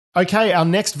Okay, our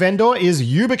next vendor is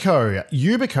Yubico.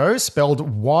 Yubico, spelled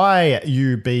Y-U-B-I-C-O,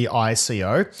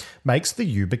 makes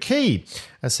the YubiKey,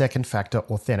 a second-factor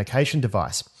authentication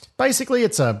device. Basically,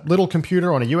 it's a little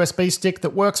computer on a USB stick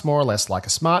that works more or less like a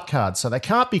smart card, so they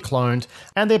can't be cloned,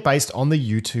 and they're based on the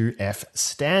U2F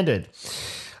standard.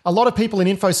 A lot of people in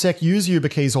InfoSec use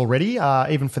YubiKeys already,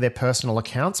 even for their personal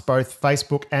accounts. Both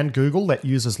Facebook and Google let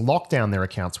users lock down their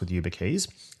accounts with YubiKeys.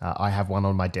 I have one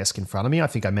on my desk in front of me. I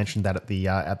think I mentioned that at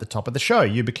the top of the show.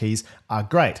 YubiKeys are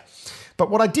great. But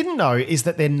what I didn't know is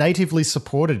that they're natively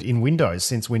supported in Windows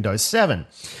since Windows 7.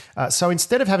 So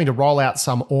instead of having to roll out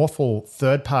some awful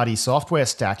third-party software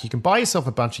stack, you can buy yourself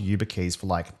a bunch of YubiKeys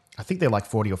for I think they're like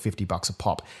 $40 or $50 a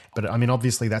pop. But I mean,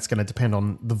 obviously that's going to depend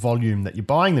on the volume that you're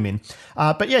buying them in.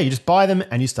 But yeah, you just buy them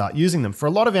and you start using them. For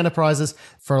a lot of enterprises,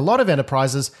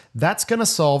 that's going to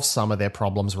solve some of their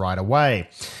problems right away.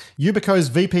 Yubico's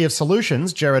VP of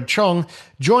Solutions, Jerrod Chong,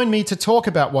 joined me to talk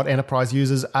about what enterprise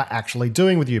users are actually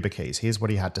doing with YubiKeys. Here's what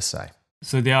he had to say.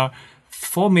 So there are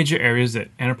 4 major areas that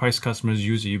enterprise customers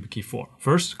use a YubiKey for.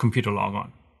 First, computer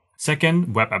logon.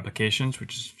 Second, web applications,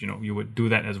 which is, you would do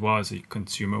that as well as a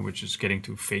consumer, which is getting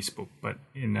to Facebook. But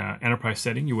in an enterprise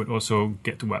setting, you would also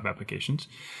get to web applications.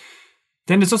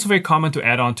 Then it's also very common to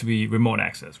add on to be remote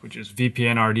access, which is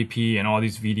VPN, RDP, and all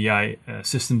these VDI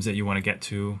systems that you want to get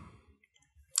to.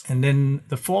 And then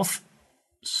the fourth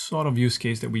sort of use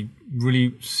case that we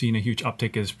really seen a huge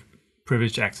uptick is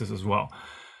privileged access as well.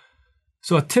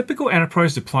 So a typical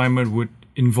enterprise deployment would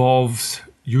involve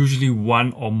usually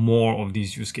one or more of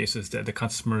these use cases that the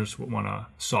customers would want to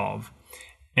solve.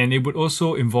 And it would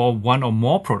also involve one or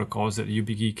more protocols that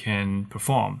YubiKey can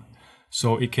perform.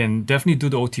 So it can definitely do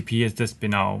the OTP, as that's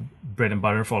been our bread and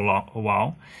butter for a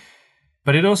while.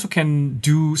 But it also can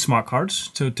do smart cards.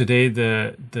 So today,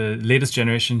 the latest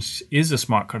generation is a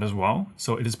smart card as well.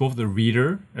 So it is both the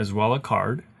reader as well as a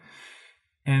card.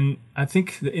 And I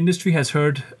think the industry has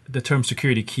heard the term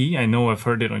security key. I know I've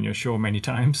heard it on your show many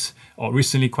times, or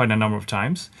recently quite a number of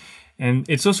times. And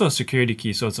it's also a security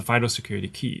key, so it's a FIDO security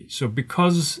key. So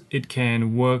because it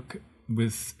can work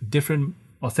with different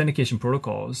authentication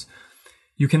protocols,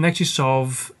 you can actually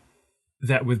solve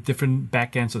that with different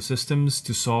backends or systems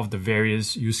to solve the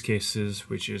various use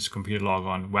cases, which is computer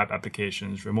logon, web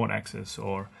applications, remote access,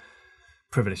 or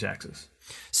privileged access.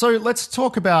 So let's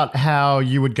talk about how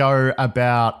you would go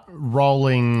about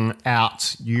rolling out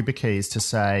YubiKeys to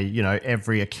say,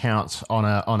 every account on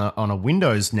a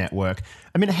Windows network.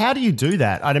 I mean, how do you do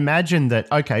that? I'd imagine that,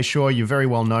 okay, sure, you're very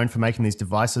well known for making these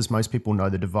devices. Most people know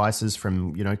the devices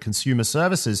from, consumer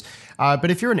services. But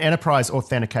if you're an enterprise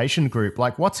authentication group,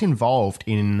 what's involved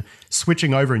in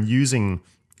switching over and using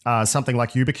something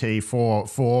like YubiKey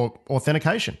for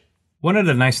authentication? One of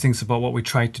the nice things about what we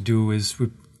try to do is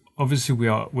we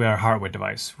are a hardware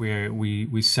device where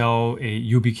we sell a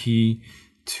YubiKey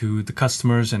to the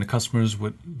customers, and the customers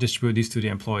would distribute these to the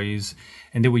employees,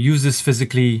 and they would use this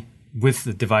physically with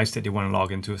the device that they want to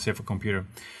log into, say for computer.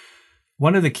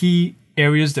 One of the key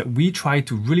areas that we try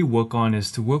to really work on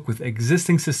is to work with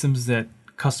existing systems that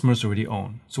customers already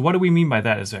own. So what do we mean by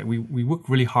that is that we work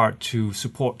really hard to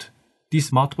support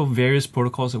these multiple various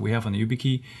protocols that we have on the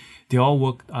YubiKey. They all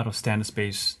work out of standard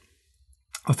space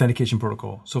authentication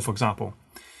protocol. So for example,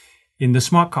 in the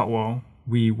smart card world,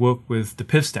 we work with the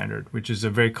PIV standard, which is a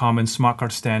very common smart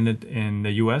card standard in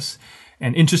the US.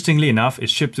 And interestingly enough, it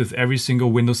ships with every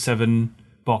single Windows 7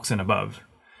 box and above.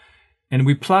 And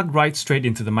we plug right straight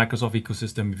into the Microsoft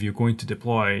ecosystem if you're going to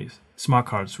deploy smart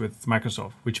cards with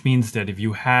Microsoft, which means that if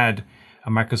you had a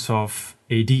Microsoft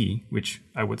AD, which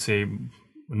I would say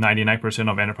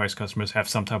 99% of enterprise customers have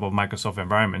some type of Microsoft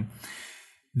environment,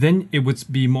 then it would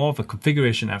be more of a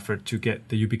configuration effort to get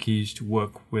the YubiKeys to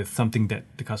work with something that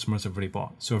the customers have already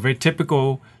bought. So a very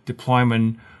typical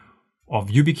deployment of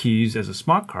YubiKeys as a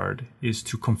smart card is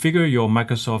to configure your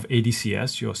Microsoft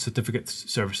ADCS, your certificate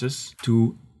services,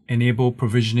 to enable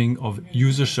provisioning of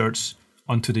user certs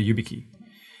onto the YubiKey.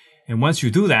 And once you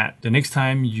do that, the next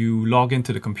time you log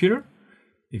into the computer,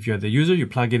 if you're the user, you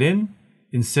plug it in.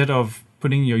 Instead of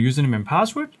putting your username and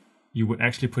password, you would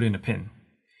actually put in a PIN.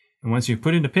 And once you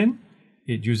put in the PIN,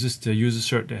 it uses the user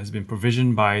cert that has been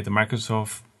provisioned by the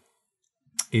Microsoft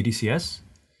ADCS.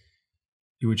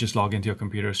 You would just log into your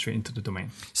computer straight into the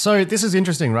domain. So this is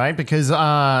interesting, right? Because,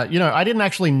 I didn't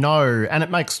actually know, and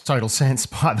it makes total sense,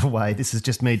 by the way, this is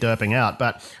just me derping out,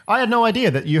 but I had no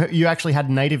idea that you actually had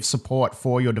native support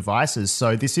for your devices.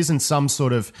 So this isn't some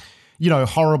sort of,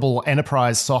 horrible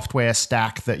enterprise software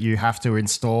stack that you have to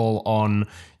install on,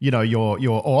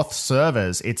 your auth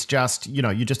servers. It's just,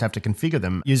 you just have to configure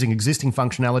them using existing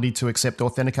functionality to accept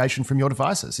authentication from your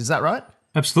devices. Is that right?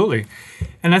 Absolutely.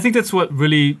 And I think that's what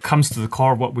really comes to the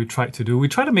core of what we try to do. We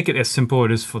try to make it as simple as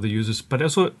it is for the users, but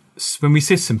also when we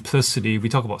say simplicity, we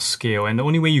talk about scale. And the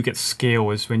only way you get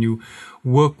scale is when you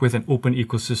work with an open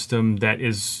ecosystem that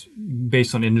is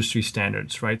based on industry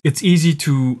standards, right? It's easy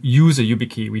to use a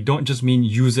YubiKey. We don't just mean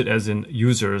use it as in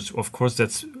users. Of course,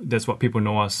 that's what people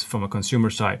know us from a consumer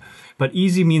side. But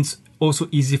easy means also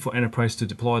easy for enterprise to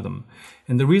deploy them.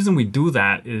 And the reason we do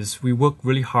that is we work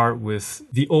really hard with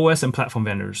the OS and platform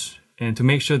vendors and to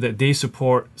make sure that they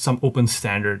support some open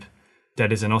standard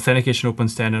that is an authentication open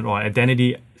standard or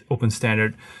identity open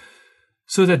standard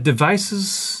so that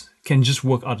devices can just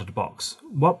work out of the box.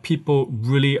 What people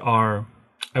really are,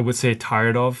 I would say,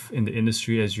 tired of in the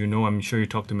industry, as you know, I'm sure you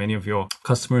talk to many of your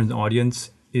customers in the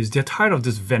audience, is they're tired of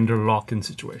this vendor lock-in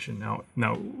situation.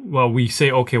 Now, well, we say,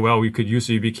 okay, well, we could use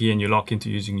YubiKey and you lock into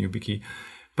using YubiKey.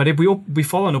 But if we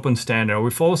follow an open standard or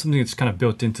we follow something that's kind of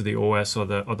built into the OS or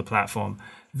the platform,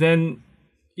 then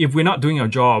if we're not doing our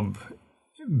job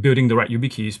building the right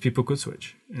YubiKeys, people could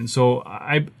switch. And so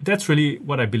that's really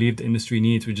what I believe the industry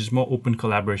needs, which is more open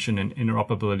collaboration and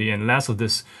interoperability and less of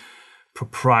this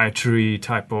proprietary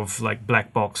type of like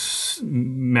black box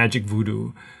magic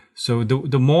voodoo. So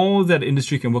the more that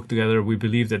industry can work together, we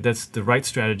believe that that's the right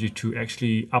strategy to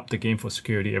actually up the game for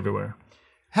security everywhere.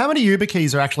 How many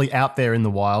YubiKeys are actually out there in the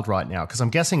wild right now? Because I'm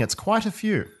guessing it's quite a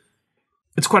few.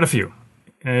 It's quite a few.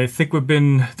 I think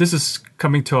this is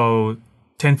coming to our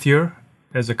 10th year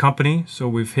as a company. So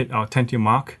we've hit our 10th year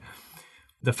mark.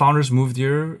 The founders moved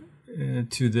here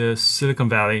to the Silicon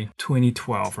Valley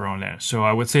 2012, around there. So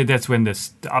I would say that's when the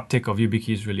uptick of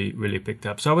YubiKeys really picked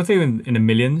up. So I would say in the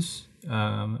millions,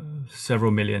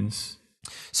 several millions.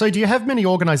 So do you have many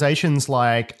organizations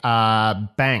like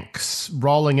banks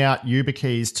rolling out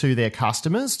YubiKeys to their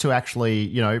customers to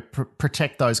actually,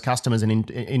 protect those customers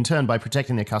and in turn, by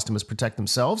protecting their customers, protect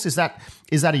themselves? Is that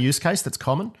a use case that's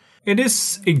common? It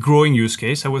is a growing use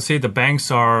case. I would say the banks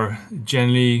are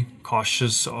generally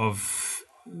cautious of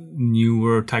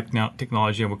newer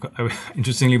technology.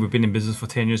 Interestingly, we've been in business for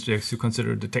 10 years to actually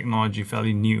consider the technology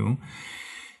fairly new.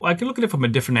 I can look at it from a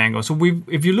different angle. So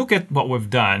if you look at what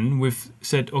we've done, we've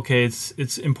said, okay,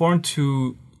 it's important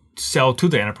to sell to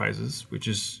the enterprises, which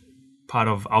is part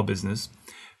of our business.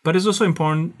 But it's also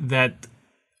important that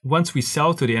once we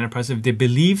sell to the enterprise, if they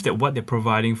believe that what they're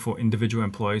providing for individual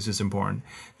employees is important,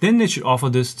 then they should offer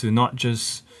this to not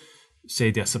just, say,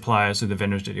 their suppliers or the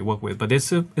vendors that they work with, but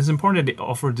it's important that they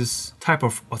offer this type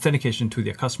of authentication to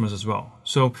their customers as well.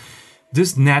 So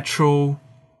this natural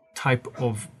type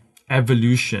of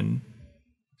evolution,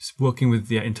 working with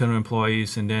their internal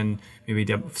employees and then maybe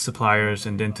their suppliers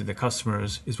and then to the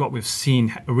customers, is what we've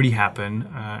seen already happen.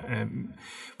 And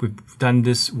we've done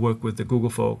this work with the Google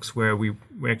folks, where we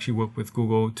actually work with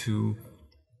Google to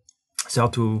sell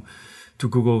to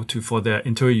Google for their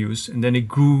internal use, and then it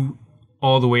grew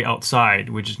all the way outside,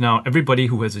 which is now everybody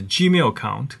who has a Gmail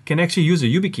account can actually use a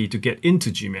YubiKey to get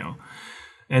into Gmail.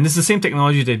 And it's the same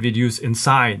technology that we'd use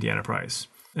inside the enterprise.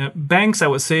 Banks, I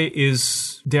would say,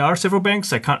 there are several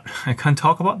banks. I can't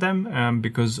talk about them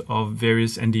because of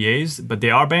various NDAs, but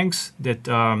there are banks that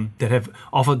have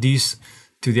offered these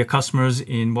to their customers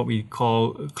in what we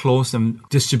call closed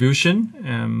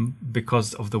distribution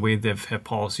because of the way they've had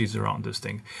policies around this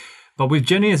thing. But with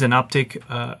Jenny as an uptick,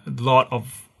 a lot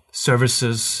of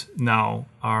services now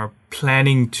are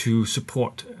planning to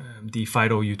support the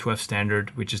FIDO U2F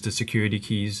standard, which is the security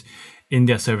keys in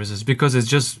their services, because it's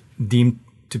just deemed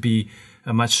to be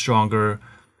a much stronger,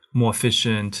 more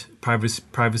efficient,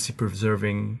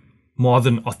 privacy-preserving,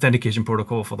 modern authentication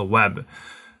protocol for the web.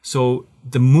 So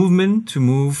the movement to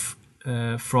move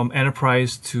from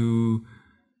enterprise to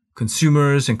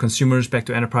consumers and consumers back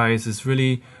to enterprise is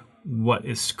really what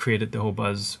has created the whole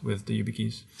buzz with the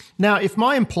YubiKeys. Now, if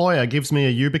my employer gives me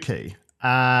a YubiKey,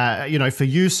 for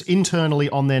use internally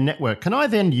on their network, can I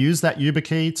then use that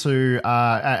YubiKey to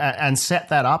and set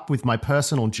that up with my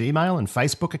personal Gmail and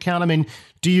Facebook account? I mean,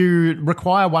 do you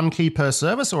require one key per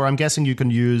service, or I'm guessing you can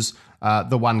use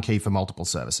the one key for multiple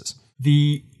services?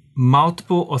 The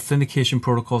multiple authentication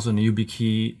protocols on the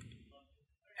YubiKey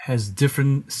has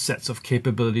different sets of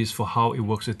capabilities for how it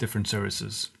works with different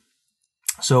services.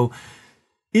 So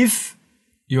if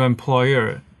your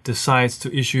employer decides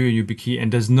to issue a YubiKey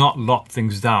and does not lock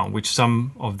things down, which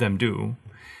some of them do,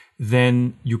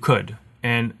 then you could.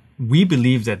 And we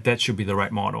believe that should be the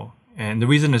right model. And the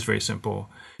reason is very simple.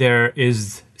 There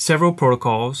is several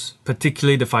protocols,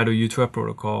 particularly the FIDO U2F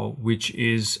protocol, which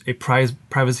is a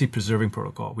privacy-preserving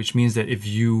protocol, which means that if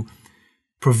you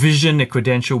provision a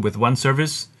credential with one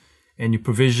service and you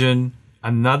provision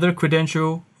another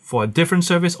credential for a different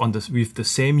service with the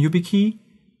same YubiKey,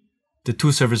 the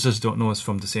two services don't know it's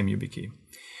from the same YubiKey.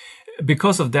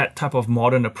 Because of that type of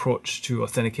modern approach to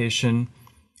authentication,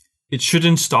 it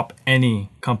shouldn't stop any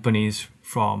companies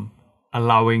from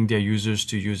allowing their users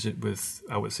to use it with,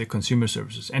 I would say, consumer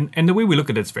services. And the way we look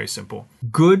at it is very simple.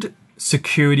 Good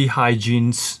security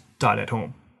hygiene start at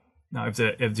home. Now,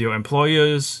 if your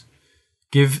employers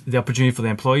give the opportunity for the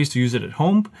employees to use it at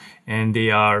home and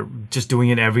they are just doing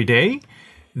it every day,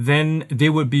 then they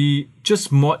would be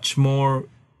just much more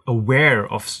aware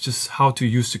of just how to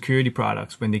use security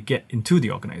products when they get into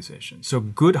the organization. So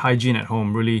good hygiene at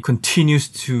home really continues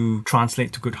to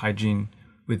translate to good hygiene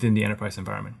within the enterprise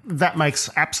environment. That makes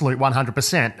absolute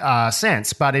 100%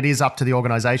 sense, but it is up to the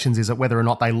organizations, is it, whether or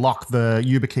not they lock the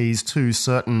YubiKeys to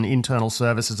certain internal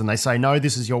services and they say, no,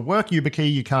 this is your work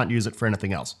YubiKey, you can't use it for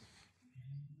anything else.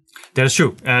 That is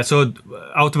true. So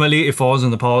ultimately, it falls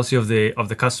on the policy of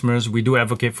the customers. We do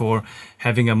advocate for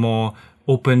having a more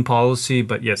open policy,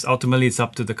 but yes, ultimately it's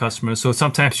up to the customer. So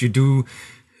sometimes we do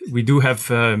have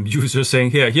users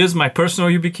saying, here's my personal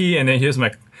YubiKey, and then here's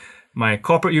my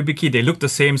corporate YubiKey. They look the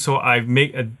same, so I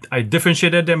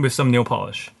differentiated them with some nail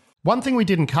polish. One thing we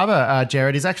didn't cover,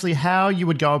 Jerrod, is actually how you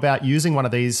would go about using one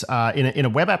of these in a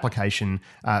web application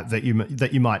that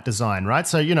you might design, right?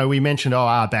 So, we mentioned,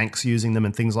 our banks using them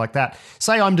and things like that.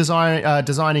 Say I'm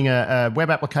designing a web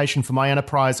application for my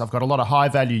enterprise. I've got a lot of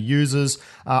high-value users.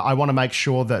 I want to make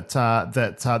sure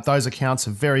that those accounts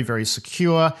are very, very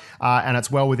secure, and it's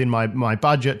well within my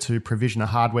budget to provision a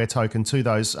hardware token to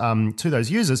those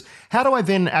users. How do I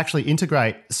then actually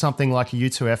integrate something like a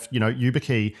U2F,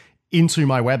 YubiKey into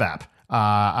my web app?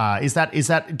 Is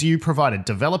that do you provide a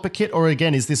developer kit, or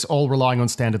again, is this all relying on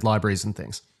standard libraries and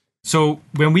things? So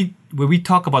when we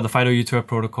talk about the FIDO U2F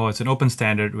protocol, it's an open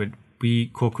standard we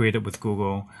co-created with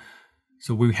Google.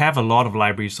 So we have a lot of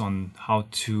libraries on how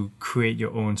to create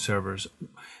your own servers.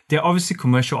 They're obviously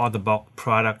commercial out-of-the-box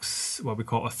products, what we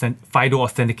call FIDO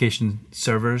authentication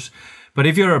servers. But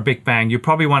if you're a big bang, you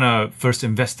probably want to first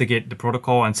investigate the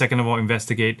protocol, and second of all,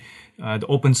 investigate the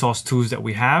open source tools that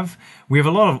we have. We have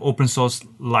a lot of open source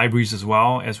libraries as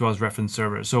well as reference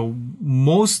servers. So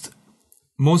most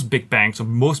big banks or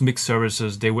most big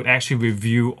services, they would actually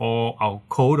review all our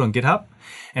code on GitHub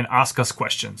and ask us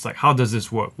questions like, how does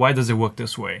this work? Why does it work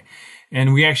this way?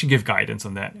 And we actually give guidance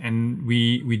on that. And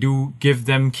we do give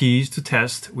them keys to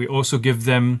test. We also give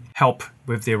them help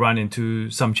if they run into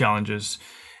some challenges.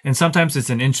 And sometimes it's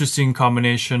an interesting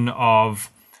combination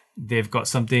of they've got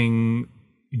something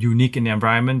unique in the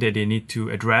environment that they need to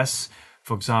address.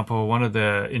 For example, one of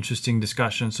the interesting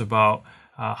discussions about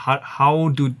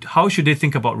how should they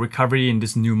think about recovery in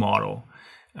this new model,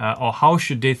 or how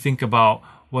should they think about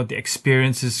what the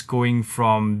experience is going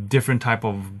from different type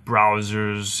of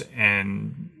browsers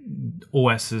and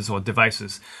OSs or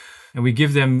devices. And we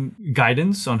give them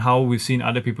guidance on how we've seen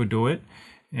other people do it.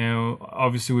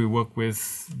 Obviously we work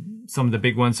with some of the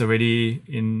big ones already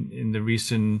in the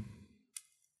recent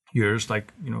years,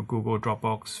 like, Google,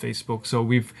 Dropbox, Facebook. So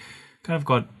we've kind of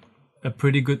got a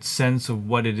pretty good sense of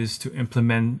what it is to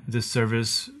implement this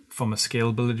service from a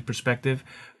scalability perspective.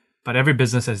 But every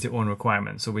business has their own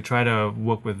requirements. So we try to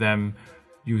work with them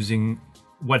using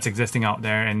what's existing out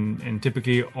there. And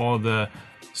typically all the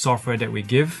software that we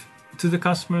give to the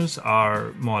customers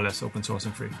are more or less open source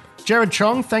and free. Jerrod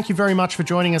Chong, thank you very much for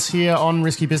joining us here on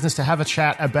Risky Business to have a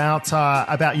chat about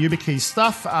YubiKey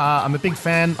stuff. I'm a big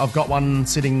fan. I've got one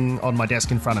sitting on my desk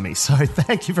in front of me. So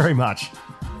thank you very much.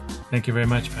 Thank you very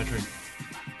much, Patrick.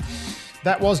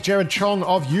 That was Jerrod Chong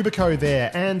of Yubico there.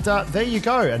 And there you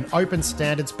go, an open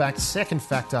standards-backed second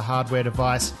factor hardware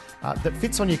device that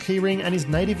fits on your keyring and is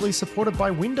natively supported by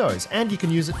Windows. And you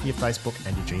can use it for your Facebook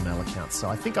and your Gmail accounts. So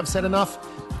I think I've said enough.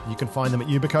 You can find them at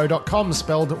yubico.com,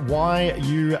 spelled yubico.com.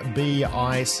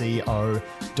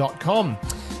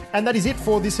 And that is it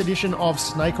for this edition of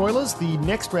Snake Oilers. The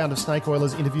next round of Snake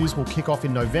Oilers interviews will kick off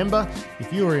in November.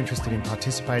 If you are interested in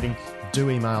participating,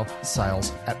 do email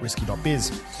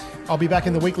sales@risky.biz. I'll be back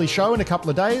in the weekly show in a couple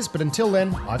of days, but until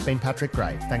then, I've been Patrick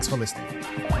Gray. Thanks for listening.